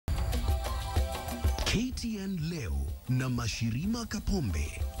KTN Leo na Mashirima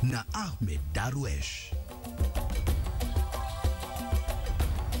Kapombe na Ahmed Darwesh.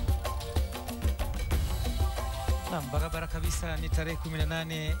 Barabara kabisa, ni tarehe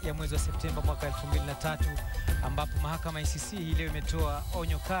 18 ya mwezi wa Septemba mwaka 2003 ambapo mahakama ICC hii leo imetoa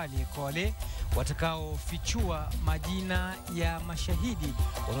onyo kali kwa wale watakaofichua majina ya mashahidi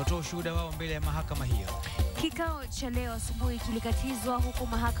wanaotoa ushuhuda wao mbele ya mahakama hiyo. Kikao cha leo asubuhi kilikatizwa huku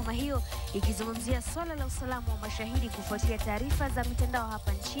mahakama hiyo ikizungumzia swala la usalama wa mashahidi kufuatia taarifa za mitandao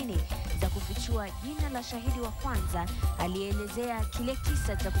hapa nchini za kufichua jina la shahidi wa kwanza aliyeelezea kile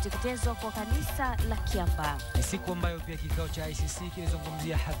kisa cha kuteketezwa kwa kanisa la Kiambaa. Ni siku ambayo pia kikao cha ICC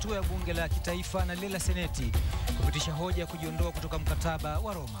kilizungumzia hatua ya bunge la kitaifa na lile la seneti kupitisha hoja ya kujiondoa kutoka mkataba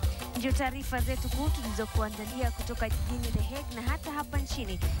wa Roma. Ndio taarifa zetu kuu tulizokuandalia kutoka jijini The Hague na hata hapa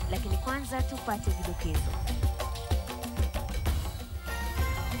nchini, lakini kwanza tupate vidokezo.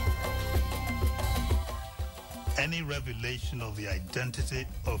 Any revelation of the identity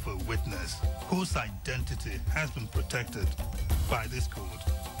of a witness whose identity has been protected by this court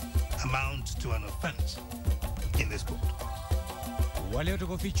amounts to an offense in this court. Wale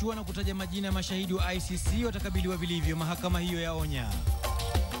watakaofichua na kutaja majina ya mashahidi wa ICC watakabiliwa vilivyo, mahakama hiyo yaonya.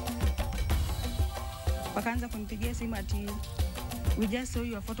 Wakaanza kunipigia simu ati we just saw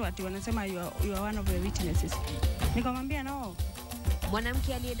your photo, ati wanasema you are one of the witnesses. Nikamwambia no.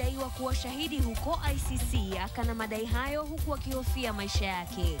 Mwanamke aliyedaiwa kuwa shahidi huko ICC akana madai hayo huku akihofia maisha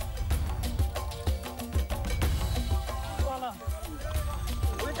yake.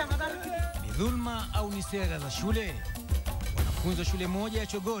 Ni dhulma au ni sera za shule? Wanafunzi wa shule moja ya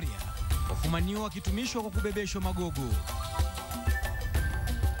Chogoria wafumaniwa wakitumishwa kwa kubebeshwa magogo.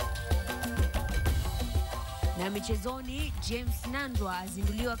 Na michezoni, James Nandwa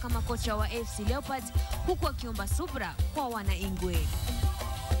azinduliwa kama kocha wa FC Leopards huku akiomba subra kwa wana Ingwe.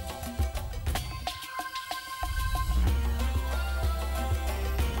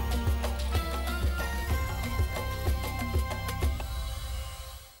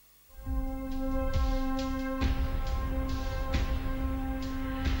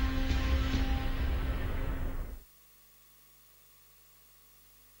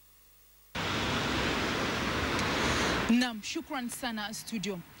 Naam, shukran sana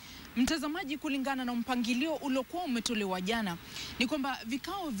studio. Mtazamaji, kulingana na mpangilio uliokuwa umetolewa jana ni kwamba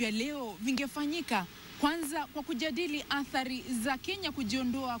vikao vya leo vingefanyika kwanza kwa kujadili athari za Kenya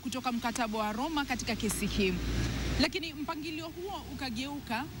kujiondoa kutoka mkataba wa Roma katika kesi hii. Lakini mpangilio huo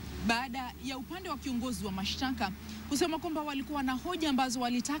ukageuka baada ya upande wa kiongozi wa mashtaka kusema kwamba walikuwa na hoja ambazo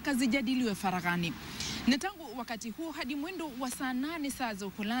walitaka zijadiliwe faraghani. Na tangu wakati huo hadi mwendo wa saa 8 saa za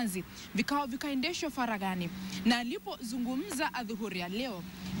Uholanzi, vikao vikaendeshwa faraghani. Na alipozungumza adhuhuri ya leo,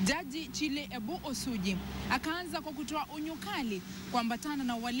 Jaji Chile Ebo Osuji akaanza kwa kutoa onyo kali kuambatana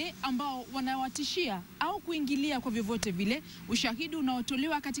na wale ambao wanawatishia au kuingilia kwa vyovyote vile ushahidi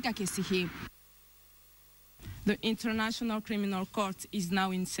unaotolewa katika kesi hii. The International Criminal Court is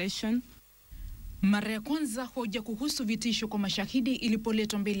now in session. Mara ya kwanza hoja kuhusu vitisho kwa mashahidi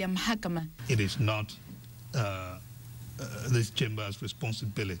ilipoletwa mbele ya mahakama. It is not this chamber's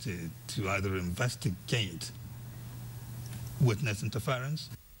responsibility to either investigate witness interference.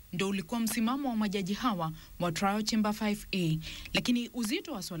 Ndio ulikuwa msimamo wa majaji hawa wa Trial Chamber 5A, lakini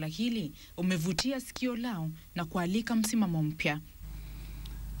uzito wa swala hili umevutia sikio lao na kualika msimamo mpya.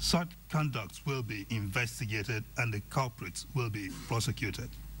 Such conducts will be investigated and the culprits will be prosecuted.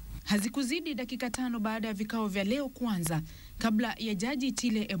 Hazikuzidi dakika 5 baada ya vikao vya leo kuanza kabla ya Jaji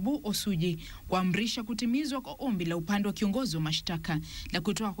Chile Ebo Osuji kuamrisha kutimizwa kwa ombi la upande wa kiongozi wa mashtaka la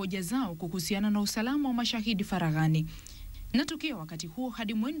kutoa hoja zao kuhusiana na usalama wa mashahidi faraghani. Na tokea wakati huo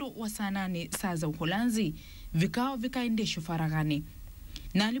hadi mwendo wa saa 8 saa za Uholanzi, vikao vikaendeshwa faraghani.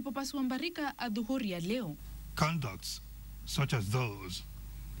 Na alipopasua mbarika adhuhuri ya leo, Conducts such as those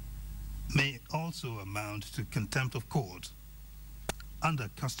may also amount to contempt of court under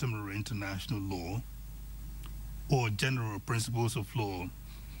customary international law or general principles of law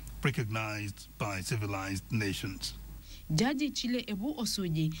recognized by civilized nations. Jaji Chile Ebo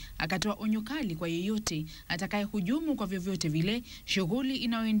Osuji akatoa onyo kali kwa yeyote atakayehujumu kwa vyovyote vile shughuli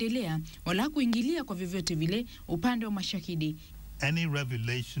inayoendelea wala kuingilia kwa vyovyote vile upande wa mashahidi. Any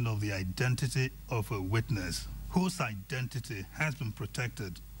revelation of the identity of a witness whose identity has been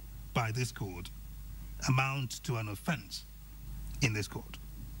protected by this court amounts to an offense in this court.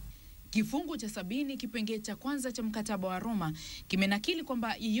 Kifungu cha 70 kipengee cha kwanza cha mkataba wa Roma kimenakili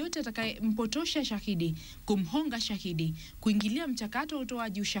kwamba yeyote atakayempotosha shahidi, kumhonga shahidi, kuingilia mchakato wa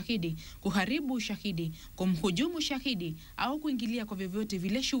utoaji ushahidi, kuharibu ushahidi, kumhujumu shahidi au kuingilia kwa vyovyote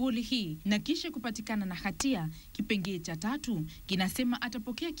vile shughuli hii na kisha kupatikana na hatia, kipengee cha 3 kinasema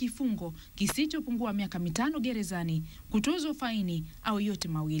atapokea kifungo kisichopungua miaka 5 gerezani, kutozwa faini au yote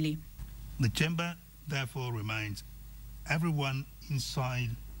mawili. The chamber therefore reminds everyone inside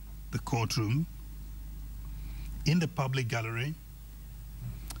the courtroom, in the public gallery,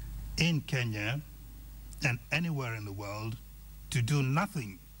 in Kenya, and anywhere in the world to do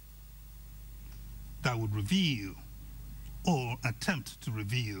nothing that would reveal or attempt to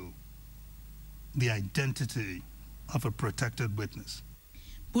reveal the identity of a protected witness.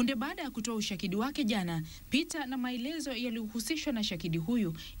 Punde baada ya kutoa ushahidi wake jana, picha na maelezo yaliyohusishwa na shahidi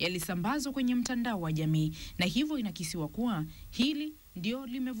huyu yalisambazwa kwenye mtandao wa jamii, na hivyo inakisiwa kuwa hili ndio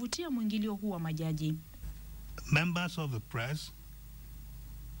limevutia mwingilio huu wa majaji. Members of the press,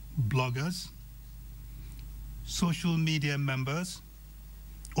 bloggers, social media members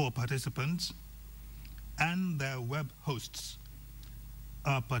or participants, and their web hosts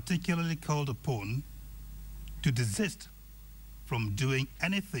are particularly called upon to desist from doing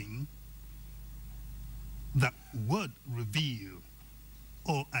anything that would reveal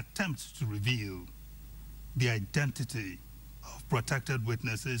or attempt to reveal the identity of protected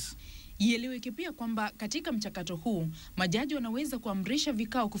witnesses. Ieleweke pia kwamba katika mchakato huu, majaji wanaweza kuamrisha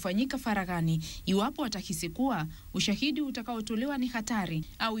vikao kufanyika faraghani iwapo watahisi kuwa ushahidi utakaotolewa ni hatari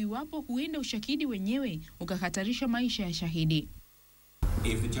au iwapo huenda ushahidi wenyewe ukahatarisha maisha ya shahidi.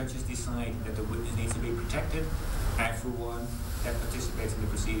 If the judges decide that the witness needs to be protected, everyone that participates in the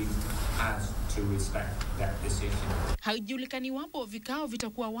proceedings has to respect that decision. Haijulikani iwapo vikao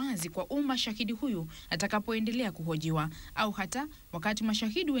vitakuwa wazi kwa umma shahidi huyu atakapoendelea kuhojiwa au hata wakati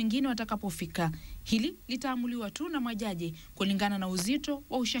mashahidi wengine watakapofika. Hili litaamuliwa tu na majaji kulingana na uzito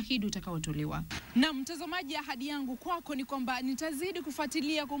wa ushahidi utakaotolewa. Na mtazamaji, ahadi yangu kwako ni kwamba nitazidi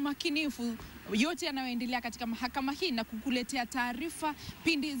kufuatilia kwa umakinifu yote yanayoendelea katika mahakama hii na kukuletea taarifa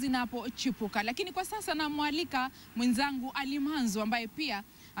pindi zinapochipuka. Lakini kwa sasa namwalika mwenzangu Alimanzu ambaye pia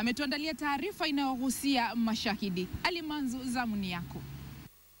ametuandalia taarifa inayohusia mashahidi. Alimanzu, zamuni yako.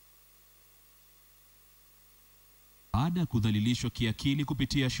 Baada ya kudhalilishwa kiakili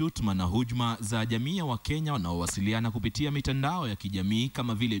kupitia shutuma na hujuma za jamii ya Wakenya wanaowasiliana kupitia mitandao ya kijamii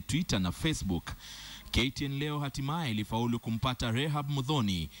kama vile Twitter na Facebook, KTN Leo hatimaye ilifaulu kumpata Rehab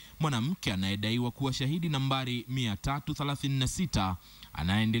Muthoni, mwanamke anayedaiwa kuwa shahidi nambari 336,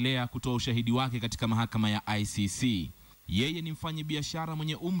 anaendelea kutoa ushahidi wake katika mahakama ya ICC. Yeye ni mfanyabiashara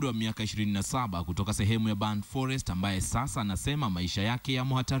mwenye umri wa miaka 27 kutoka sehemu ya Band Forest ambaye sasa anasema maisha yake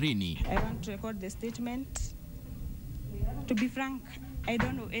yamo hatarini. I want to record the statement. To be frank, I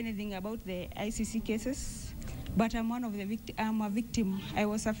don't know anything about the ICC cases, but I'm a victim. I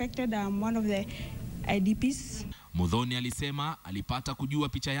was affected. I'm one of the IDPs. Muthoni alisema alipata kujua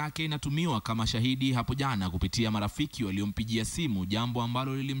picha yake inatumiwa kama shahidi hapo jana kupitia marafiki waliompigia simu, jambo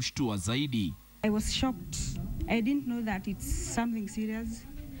ambalo lilimshtua zaidi. I was shocked. I didn't know that it's something serious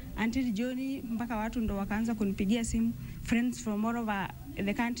until Johnny mpaka watu ndo wakaanza kunipigia simu, friends from all over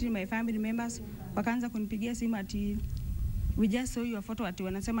the country, my family members wakaanza kunipigia simu ati we just saw your photo, ati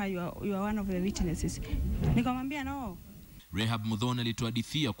wanasema you are one of the witnesses. Nikamwambia no. Rehab Muthoni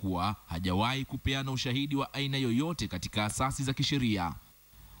alituhadithia kuwa hajawahi kupeana ushahidi wa aina yoyote katika asasi za kisheria.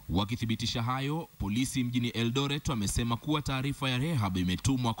 Wakithibitisha hayo, polisi mjini Eldoret wamesema kuwa taarifa ya Rehab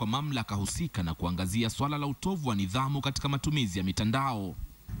imetumwa kwa mamlaka husika na kuangazia swala la utovu wa nidhamu katika matumizi ya mitandao.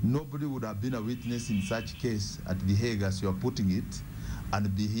 Nobody would have been a witness in such case at The Hague as you are putting it and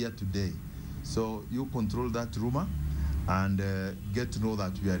be here today. So you control that rumor and get to know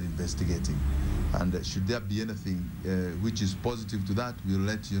that we are investigating. And should there be anything which is positive to that, we'll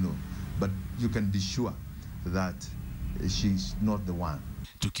let you know. But you can be sure that she's not the one.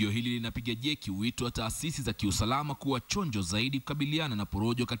 Tukio hili linapiga jeki wito wa taasisi za kiusalama kuwa chonjo zaidi kukabiliana na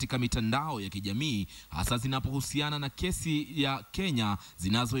porojo katika mitandao ya kijamii, hasa zinapohusiana na kesi ya Kenya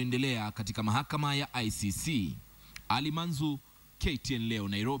zinazoendelea katika mahakama ya ICC. Alimanzu, KTN Leo,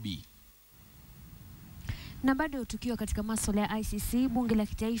 Nairobi. Na bado tukiwa katika masuala ya ICC, bunge la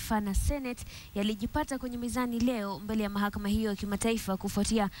kitaifa na Senate yalijipata kwenye mizani leo mbele ya mahakama hiyo ya kimataifa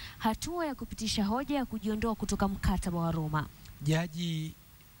kufuatia hatua ya kupitisha hoja ya kujiondoa kutoka mkataba wa Roma.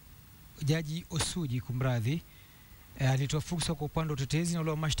 Jaji Osuji kumradhi alitoa fursa kwa upande wa utetezi na ule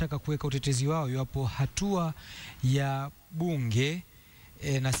wa mashtaka kuweka utetezi wao iwapo hatua ya bunge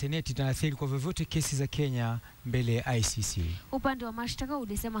na seneti inaathiri kwa vyovyote kesi za Kenya mbele ya ICC. Upande wa mashtaka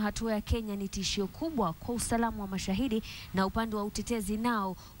ulisema hatua ya Kenya ni tishio kubwa kwa usalama wa mashahidi, na upande wa utetezi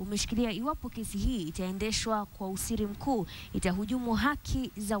nao umeshikilia iwapo kesi hii itaendeshwa kwa usiri mkuu itahujumu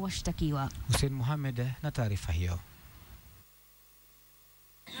haki za washtakiwa. Hussein Mohamed na taarifa hiyo.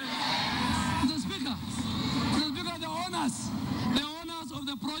 The owners of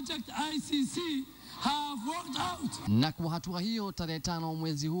the project ICC have walked out. Na kwa hatua hiyo, tarehe 5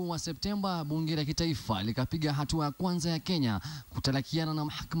 mwezi huu wa Septemba, bunge la kitaifa likapiga hatua ya kwanza ya Kenya kutalakiana na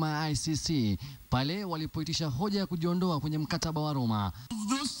mahakama ya ICC pale walipoitisha hoja ya kujiondoa kwenye mkataba wa Roma.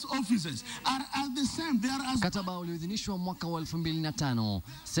 Those officers are at the same. They are as mkataba ulioidhinishwa mwaka wa 2005.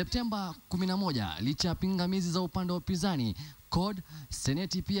 Septemba 11, licha ya pingamizi za upande wa upinzani, CORD,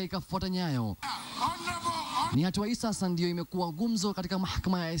 seneti pia ikafuata nyayo. Ni hatua hii sasa ndio imekuwa gumzo katika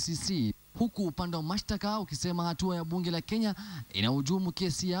mahakama ya ICC, huku upande wa mashtaka ukisema hatua ya bunge la Kenya inahujumu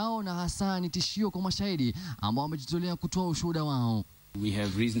kesi yao na hasa ni tishio kwa mashahidi ambao wamejitolea kutoa ushuhuda wao. We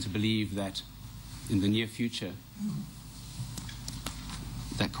have reason to believe that in the near future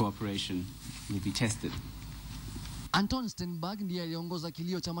that cooperation will be tested. Anton Steinberg ndiye aliongoza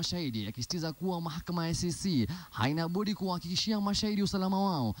kilio cha mashahidi, akisitiza kuwa mahakama ya ICC haina budi kuhakikishia mashahidi usalama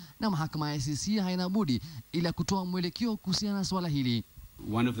wao, na mahakama ya ICC haina budi ila kutoa mwelekeo kuhusiana na swala hili.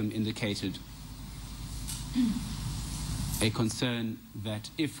 One of them indicated a concern that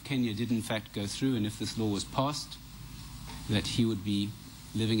if Kenya did in fact go through and if this law was passed, that he would be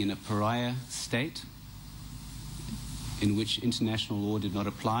living in a pariah state in which international law did not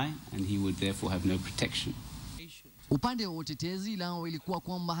apply and he would therefore have no protection. Upande wa utetezi lao ilikuwa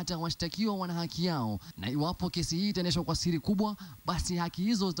kwamba hata washtakiwa wana haki yao, na iwapo kesi hii itaendeshwa kwa siri kubwa, basi haki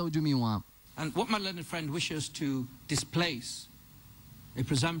hizo zitahujumiwa. And what my learned friend wishes to displace a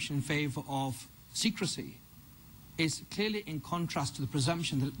presumption in favor of secrecy is clearly in contrast to the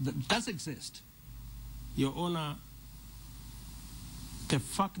presumption that does exist. Your Honor, the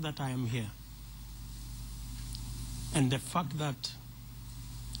fact that I am here and the fact that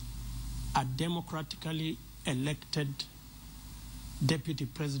a democratically elected Deputy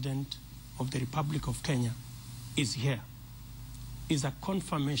President of the Republic of Kenya is here is a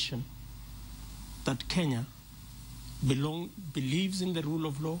confirmation that Kenya believes in the rule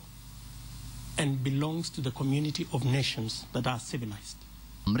of law and belongs to the community of nations that are civilized.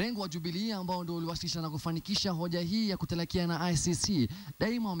 Mrengo wa Jubilee ambao ndio uliwasilisha na kufanikisha hoja hii ya kutalakia na ICC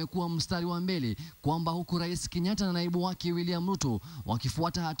daima wamekuwa mstari wa mbele kwamba huku Rais Kenyatta na naibu wake William Ruto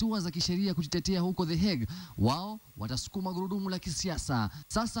wakifuata hatua za kisheria kujitetea huko The Hague, wao watasukuma gurudumu la kisiasa.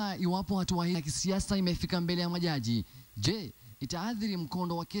 Sasa iwapo hatua hii ya kisiasa imefika mbele ya majaji, je, itaathiri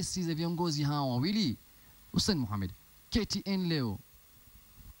mkondo wa kesi za viongozi hawa wawili? Hussein Mohamed, KTN Leo.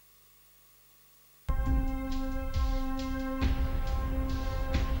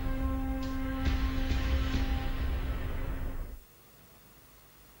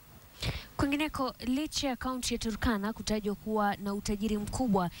 Kwingineko, licha ya kaunti ya Turkana kutajwa kuwa na utajiri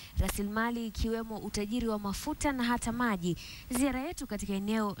mkubwa, rasilimali ikiwemo utajiri wa mafuta na hata maji, ziara yetu katika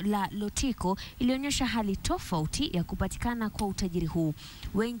eneo la Lotiko ilionyesha hali tofauti ya kupatikana kwa utajiri huu.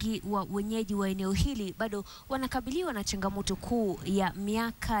 Wengi wa wenyeji wa eneo hili bado wanakabiliwa na changamoto kuu ya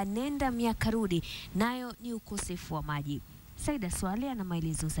miaka nenda miaka rudi, nayo ni ukosefu wa maji. Saida Swale ana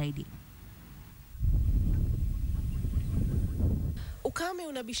maelezo zaidi. Ukame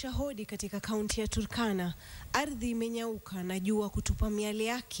unabisha hodi katika kaunti ya Turkana. Ardhi imenyauka na jua kutupa miale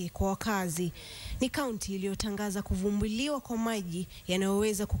yake kwa wakazi. Ni kaunti iliyotangaza kuvumbuliwa kwa maji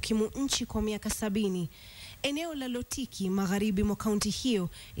yanayoweza kukimu nchi kwa miaka 70. Eneo la Lotiki magharibi mwa kaunti hiyo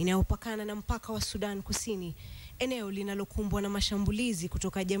inayopakana na mpaka wa Sudan Kusini. Eneo linalokumbwa na mashambulizi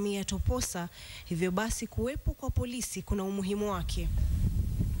kutoka jamii ya Toposa, hivyo basi kuwepo kwa polisi kuna umuhimu wake.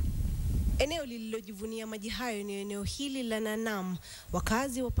 Eneo lililojivunia maji hayo ni eneo hili la Nanam,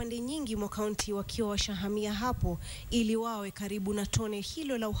 wakazi wa pande nyingi mwa kaunti wakiwa washahamia hapo ili wawe karibu na tone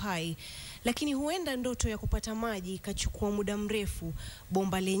hilo la uhai. Lakini huenda ndoto ya kupata maji ikachukua muda mrefu,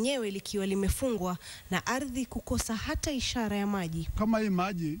 bomba lenyewe likiwa limefungwa na ardhi kukosa hata ishara ya maji. Kama hii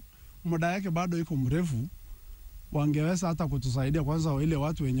maji muda yake bado iko mrefu, wangeweza hata kutusaidia kwanza wale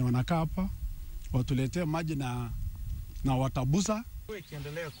watu wenye wanakaa hapa, watuletee maji na watabusa.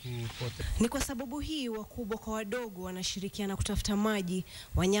 Ni kwa sababu hii wakubwa kwa wadogo wanashirikiana kutafuta maji,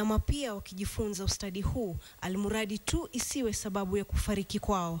 wanyama pia wakijifunza ustadi huu, almuradi tu isiwe sababu ya kufariki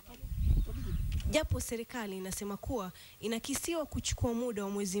kwao. Japo serikali inasema kuwa inakisiwa kuchukua muda wa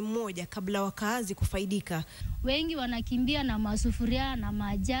mwezi mmoja kabla wakaazi kufaidika. Wengi wanakimbia na masufuria na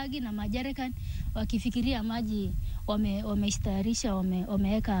majagi na majerikani wakifikiria maji wamestayarisha,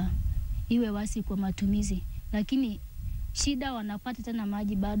 wameweka iwe wasi kwa matumizi, lakini shida wanapata tena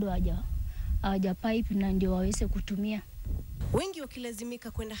maji bado hawaja pipe na ndio waweze kutumia. Wengi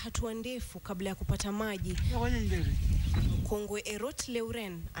wakilazimika kwenda hatua ndefu kabla ya kupata maji. Kongwe Erot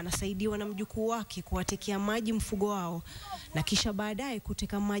Leuren anasaidiwa na mjukuu wake kuwatekea maji mfugo wao na kisha baadaye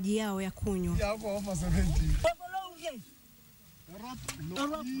kuteka maji yao ya kunywa.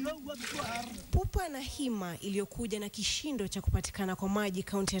 Pupa na hima iliyokuja na kishindo cha kupatikana kwa maji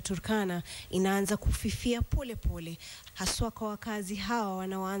kaunti ya Turkana inaanza kufifia pole pole, haswa kwa wakazi hawa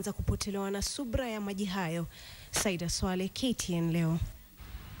wanaoanza kupotelewa na subra ya maji hayo. Saida Swale, KTN Leo.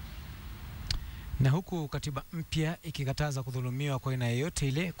 Na huku katiba mpya ikikataza kudhulumiwa kwa aina yoyote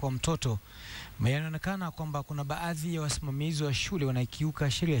ile kwa mtoto, inaonekana kwamba kuna baadhi ya wasimamizi wa shule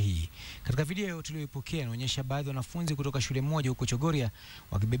wanaikiuka sheria hii. Katika video tuliyoipokea inaonyesha baadhi ya wanafunzi kutoka shule moja huko Chogoria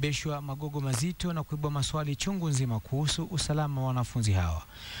wakibebeshwa magogo mazito na kuibwa maswali chungu nzima kuhusu usalama wa wanafunzi hawa.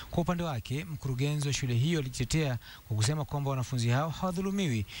 Kwa upande wake, mkurugenzi wa shule hiyo alijitetea kwa kusema kwamba wanafunzi hao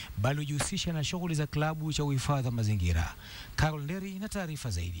hawadhulumiwi bali hujihusisha na shughuli za klabu cha uhifadhi wa mazingira. Carol Nderi na taarifa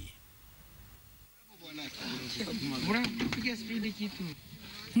zaidi.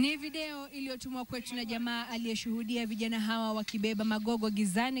 Ni video iliyotumwa kwetu na jamaa aliyeshuhudia vijana hawa wakibeba magogo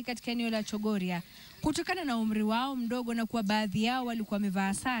gizani katika eneo la Chogoria. Kutokana na umri wao mdogo na kuwa baadhi yao walikuwa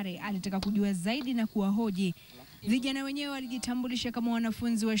wamevaa sare, alitaka kujua zaidi na kuwahoji. Vijana wenyewe walijitambulisha kama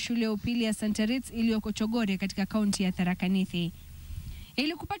wanafunzi wa shule ya upili ya St. Ritz iliyoko Chogoria katika kaunti ya Tharaka Nithi.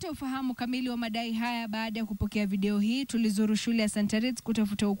 Ili kupata ufahamu kamili wa madai haya, baada ya kupokea video hii, tulizuru shule ya St. Ritz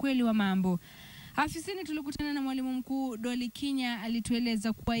kutafuta ukweli wa mambo. Afisini tulikutana na mwalimu mkuu Doli Kinya.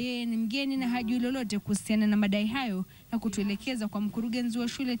 Alitueleza kuwa yeye ni mgeni na hajui lolote kuhusiana na madai hayo na kutuelekeza kwa mkurugenzi wa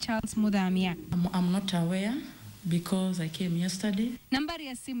shule Charles Mudhamia. I'm not aware because I came yesterday. Nambari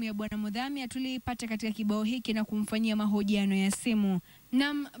ya simu ya Bwana Mudhamia tuliipata katika kibao hiki na kumfanyia mahojiano ya simu.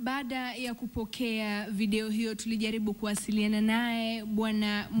 Baada ya kupokea video hiyo tulijaribu kuwasiliana naye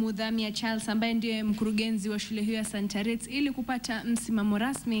Bwana Mudhamia Charles ambaye ndiye mkurugenzi wa shule hiyo ya St. Ritz ili kupata msimamo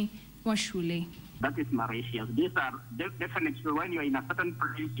rasmi wa shule. That is malicious. These are definitely when you are in a certain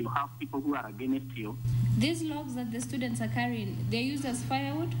place, you have people who are against you. These logs that the students are carrying, they're used as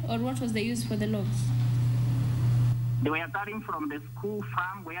firewood, or what was the use for the logs? They were carrying from the school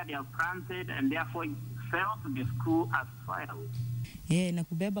farm where they are planted and therefore sell to the school as firewood. Na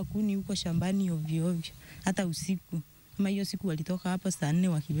kubeba kuni huko shambani ovyo ovyo hata usiku. Kama hiyo siku walitoka hapa saa 4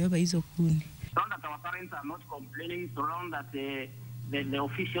 wakibeba hizo kuni. So that our parents are not complaining, so long that the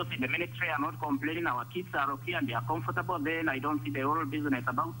officials in the military are not complaining, our kids are okay and they are comfortable, then I don't see the whole business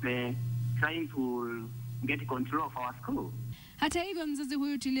about trying to get control of our school. Hata hivyo, mzazi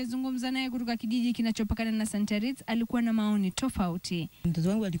huyu tuliyezungumza naye kutoka kijiji kinachopakana na St. Ritz alikuwa na maoni tofauti. Mtoto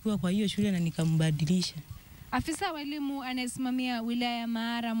wangu alikuwa kwa hiyo shule na nikambadilisha. Afisa wa elimu anayesimamia wilaya ya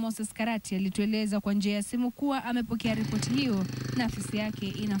Mara Moses Karati alitueleza kwa njia ya simu kuwa amepokea ripoti hiyo na afisi yake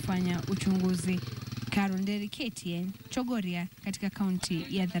inafanya uchunguzi. Carol Nderi, KTN, Chogoria katika kaunti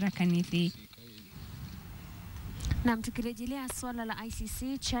ya Tharaka Nithi. Na tukirejelea swala la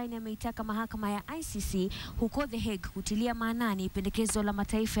ICC, China imeitaka mahakama ya ICC huko The Hague kutilia maanani pendekezo la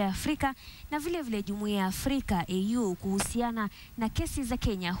mataifa ya Afrika na vile Jumuiya ya Afrika AU kuhusiana na kesi za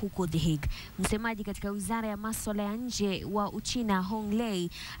Kenya huko The Hague. Msemaji katika Wizara ya Masuala ya Nje wa Uchina Hong Lei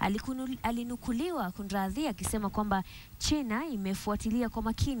alinukuliwa kunradhi akisema kwamba China imefuatilia kwa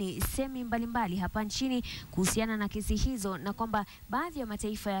makini semi mbalimbali hapa nchini kuhusiana na kesi hizo na kwamba baadhi ya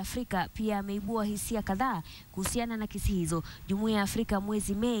mataifa ya Afrika pia yameibua hisia kadhaa kuhusiana na kesi hizo. Jumuiya ya Afrika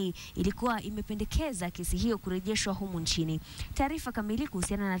mwezi Mei ilikuwa imependekeza kesi hiyo kurejeshwa humu nchini. Taarifa kamili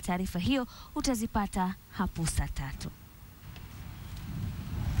kuhusiana na taarifa hiyo utazipata hapo saa 3.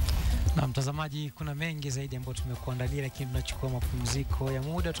 Na mtazamaji, kuna mengi zaidi ambayo tumekuandalia, lakini tunachukua mapumziko ya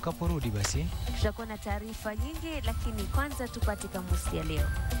muda. Tukaporudi basi tutakuwa na taarifa nyingi, lakini kwanza tupate kamusi ya leo.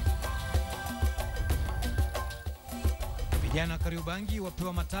 Vijana Kariobangi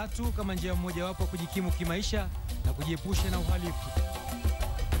wapewa matatu kama njia moja wapo kujikimu kimaisha na kujiepusha na uhalifu.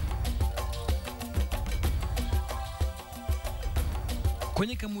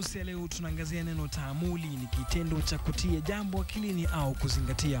 Kwenye kamusi ya leo tunaangazia neno taamuli. Ni kitendo cha kutia jambo akilini au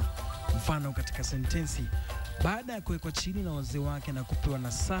kuzingatia. Mfano katika sentensi: baada ya kuwekwa chini na wazee wake na kupewa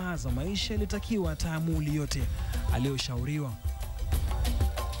nasaha za maisha, ilitakiwa taamuli yote aliyoshauriwa.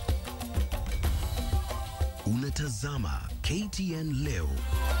 Unatazama KTN Leo.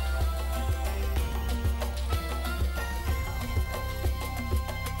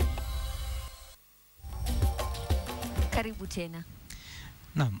 Karibu tena.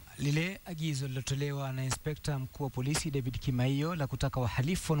 Naam, lile agizo lilotolewa na Inspekta Mkuu wa Polisi David Kimaiyo la kutaka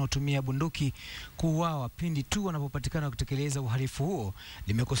wahalifu wanaotumia bunduki kuuawa pindi tu wanapopatikana kutekeleza uhalifu huo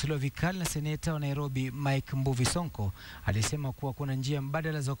limekosolewa vikali na seneta wa Nairobi Mike Mbuvi Sonko. Alisema kuwa kuna njia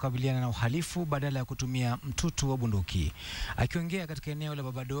mbadala za kukabiliana na uhalifu badala ya kutumia mtutu wa bunduki. Akiongea katika eneo la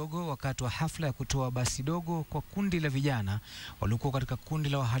Babadogo wakati wa hafla ya kutoa basi dogo kwa kundi la vijana waliokuwa katika kundi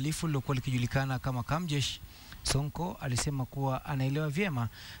la wahalifu lilokuwa likijulikana kama Kamjesh, Sonko alisema kuwa anaelewa vyema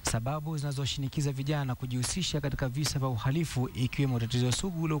sababu zinazoshinikiza vijana kujihusisha katika visa vya uhalifu ikiwemo tatizo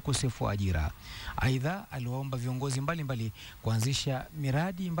sugu la ukosefu wa ajira. Aidha, aliwaomba viongozi mbalimbali kuanzisha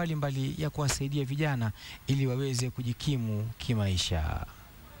miradi mbalimbali ya kuwasaidia vijana ili waweze kujikimu kimaisha.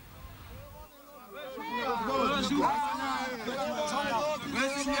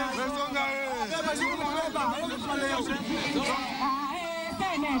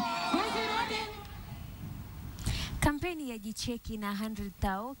 Kampeni ya Jicheki na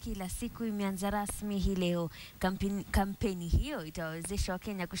 100,000 kila siku imeanza rasmi hii leo. Kampeni hiyo itawawezesha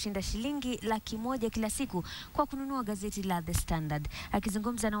Wakenya kushinda shilingi 100,000 kila siku kwa kununua gazeti la The Standard.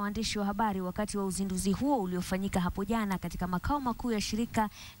 Akizungumza na waandishi wa habari wakati wa uzinduzi huo uliofanyika hapo jana katika makao makuu ya shirika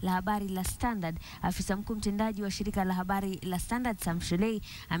la habari la Standard, afisa mkuu mtendaji wa shirika la habari la Standard Sam Shulei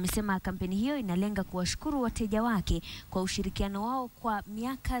amesema kampeni hiyo inalenga kuwashukuru wateja wake kwa ushirikiano wao kwa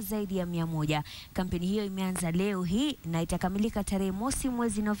miaka zaidi ya 100. Kampeni hiyo imeanza leo hii na itakamilika tarehe 1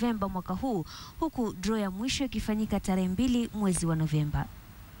 mwezi Novemba mwaka huu, huku draw ya mwisho ikifanyika tarehe 2 mwezi wa Novemba.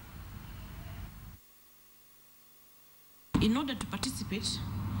 In order to participate,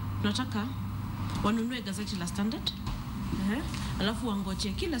 tunataka wanunue gazeti la Standard. Alafu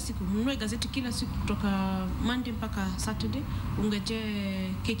wangoje kila siku, ununue gazeti kila siku kutoka Monday mpaka Saturday. Ungeje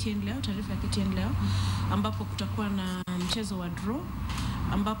KTN Leo, taarifa ya KTN Leo, ambapo kutakuwa na mchezo wa draw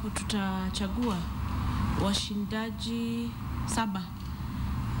ambapo tutachagua washindaji 7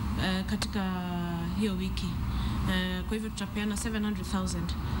 katika hiyo wiki. Kwa hivyo tutapeana 700,000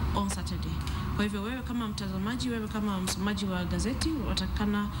 on Saturday. Kwa hivyo wewe kama mtazamaji, wewe kama msomaji wa gazeti,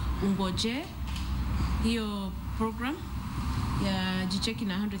 watakana ungoje hiyo program ya Jicheki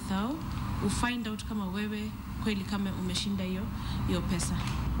na 100,000 ufind out kama wewe kweli kama umeshinda hiyo pesa.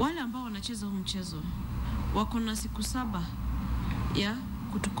 Wale ambao wanacheza huu mchezo wako na siku 7 ya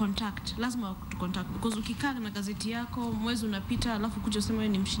kutucontact. Lazima kutucontact because ukikaa na gazeti yako mwezi unapita alafu kuja useme wewe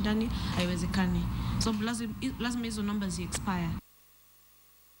ni mshindani, haiwezekani. So lazima hizo numbers expire.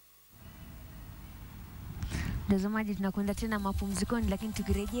 Mtazamaji, tunakwenda tena mapumzikoni, lakini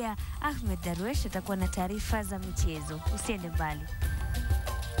tukirejea Ahmed Darwesh atakuwa na taarifa za michezo. Usiende mbali.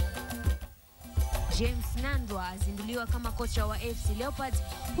 James Nandwa azinduliwa kama kocha wa FC Leopards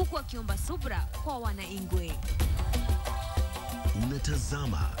huku akiomba subra kwa wana Ingwe.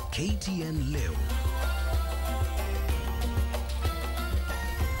 Unatazama KTN Leo.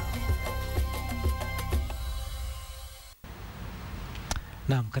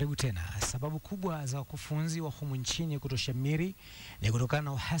 Naam, karibu tena. Sababu kubwa za wakufunzi wa humu nchini kutoshamiri ni kutokana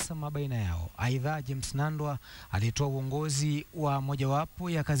na uhasama baina yao. Aidha, James Nandwa alitoa uongozi wa mojawapo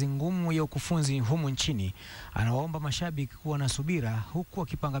ya kazi ngumu ya ukufunzi humu nchini. Anawaomba mashabiki kuwa na subira huku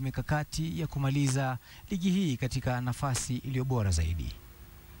akipanga mikakati ya kumaliza ligi hii katika nafasi iliyo bora zaidi.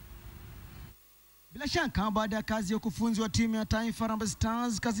 Bila shaka baada ya kazi ya ukufunzi wa timu ya taifa Harambee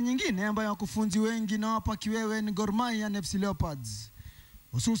Stars, kazi nyingine ambayo wakufunzi wengi na wapa kiwewe ni Gor Mahia na FC Leopards,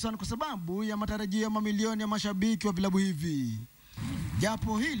 hususan kwa sababu ya matarajio ya mamilioni ya mashabiki wa vilabu hivi.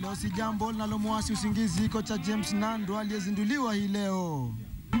 Japo hilo si jambo linalomwasi usingizi kocha James Nandwa aliyezinduliwa hii leo.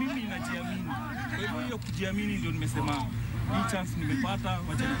 Mimi najiamini. Kwa hivyo hiyo kujiamini ndio nimesema hii chance nimepata,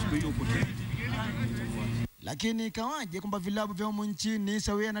 wacha nichukue hiyo opportunity. Lakini ikawaje kwamba vilabu vya humu nchini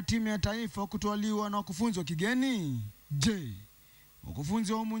sawia na timu ya taifa kutwaliwa na wakufunzi wa kigeni? Je,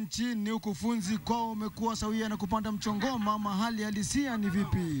 ukufunzi wa humu nchini, ukufunzi kwao umekuwa sawia na kupanda mchongoma, mahali halisia ni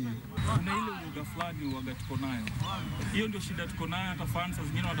vipi? Kuna ile uoga fulani uoga tuko nayo. Hiyo ndio shida tuko nayo, hata fans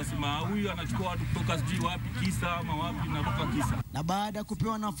zingine watasema huyu anachukua watu kutoka sijui wapi kisa ama wapi natoka kisa. Na baada ya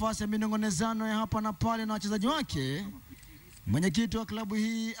kupewa nafasi ya minongonezano ya hapa na pale na wachezaji wake, mwenyekiti wa klabu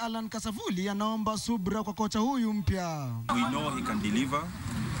hii Alan Kasavuli anaomba subra kwa kocha huyu mpya. We know he can deliver.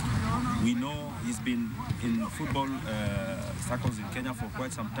 We know he's been in football circles in Kenya for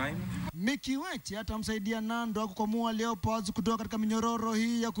quite some time. Miki Weche atamsaidia Nandwa kukwamua Leopards kutoka katika minyororo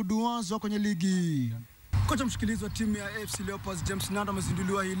hii ya kuduazwa kwenye ligi. Kocha mshikilizi wa timu ya FC Leopards James Nandwa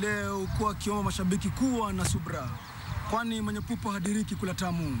amezinduliwa hii leo kwa akiomba mashabiki kuwa na subra, kwani mwenye pupo hadiriki kula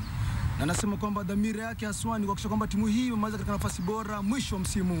tamu. Na anasema kwamba dhamira yake haswa ni kuhakikisha kwamba timu hii imemaliza katika nafasi bora mwisho wa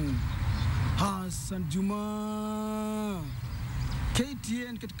msimu. Hassan Juma,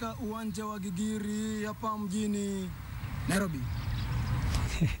 KTN katika uwanja wa Gigiri hapa mjini Nairobi.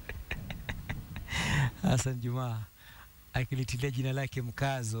 Hassan Juma akilitilia jina lake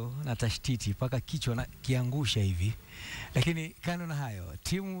mkazo na tashtiti mpaka kichwa na kiangusha hivi. Lakini kando na hayo,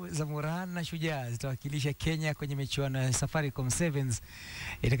 timu za Moran na Shujaa zitawakilisha Kenya kwenye michuano ya Safaricom Sevens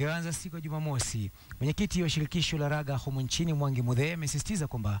itakayoanza siku ya Jumamosi. Mwenyekiti wa shirikisho la raga humu nchini Mwangi Muthee amesisitiza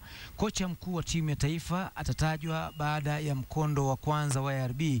kwamba kocha mkuu wa timu ya taifa atatajwa baada ya mkondo wa kwanza wa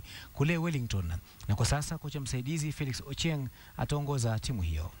ARB kule Wellington, na kwa sasa kocha msaidizi Felix Ocheng ataongoza timu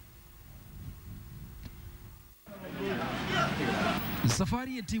hiyo.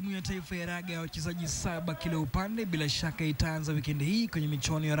 Safari ya timu ya taifa ya raga ya wachezaji 7 kila upande bila shaka itaanza wikendi hii kwenye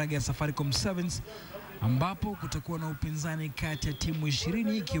michuano ya raga ya Safaricom Sevens, ambapo kutakuwa na upinzani kati ya timu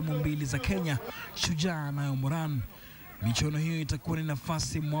 20 ikiwemo 2 za Kenya, Shujaa na Moran. Michuano hiyo itakuwa ni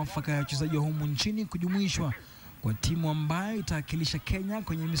nafasi mwafaka ya wachezaji wa humu nchini kujumuishwa kwa timu ambayo itawakilisha Kenya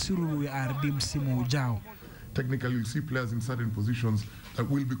kwenye misururu ya RB msimu ujao. Technically, you'll see players in certain positions that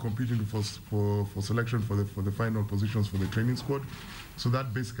will be competing for selection for the final positions for the training squad. So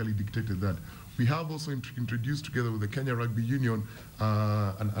that basically dictated that. We have also introduced, together with the Kenya Rugby Union,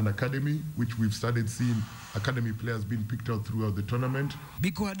 an academy, which we've started seeing academy players being picked out throughout the tournament.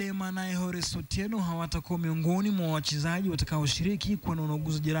 Biko Adema na Horace Otieno hawatakuwa miongoni mwa wachezaji watakaoshiriki kwa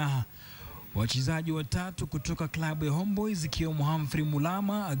nauguza jeraha. Wachezaji watatu kutoka klabu ya Homeboys ikiwemo Humphrey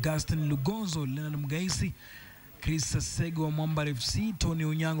Mulama, Augustin Lugonzo, Leonard Mgaisi, Chris Sego wa Mwamba FC, Tony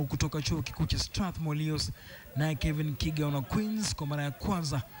Onyango kutoka chuo kikuu cha Strathmore Leos na Kevin Kiga wa Queens kwa mara ya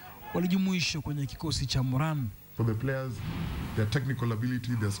kwanza walijumuishwa kwenye kikosi cha Moran. For the players, their technical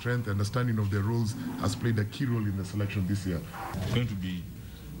ability, their strength, understanding of their roles has played a key role in the selection this year. It's going to be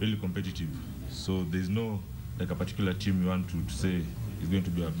really competitive. So there's no like a particular team you want to say is going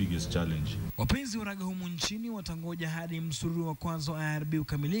to be our biggest challenge. Wapenzi wa raga humu nchini watangoja hadi msururu wa kwanza wa ARB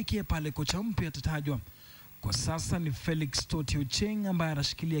ukamilike pale kocha mpya atatajwa. Kwa sasa ni Felix Ocheng ambaye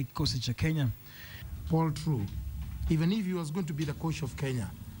anashikilia kikosi cha Kenya. Paul True, even if he was going to be the coach of Kenya,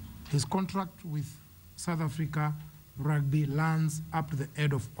 his contract with South Africa Rugby lands up to the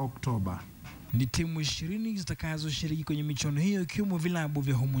end of October. Ni timu 20 zitakazoshiriki kwenye michuano hiyo ikiwemo vilabu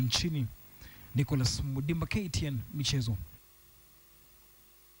vya humu nchini. Nicholas Mudimba, KTN Michezo.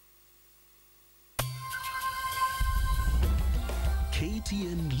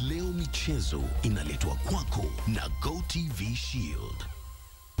 KTN Leo Michezo inaletwa kwako na GoTV Shield.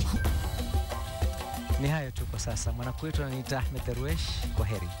 Ni hayo tu kwa sasa. Mwanakwetu ananiita Ahmed Darwesh. Kwa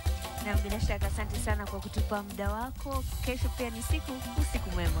heri. Na bila shaka asante sana kwa kutupa muda wako. Kesho pia ni siku.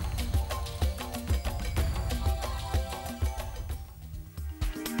 Usiku mwema.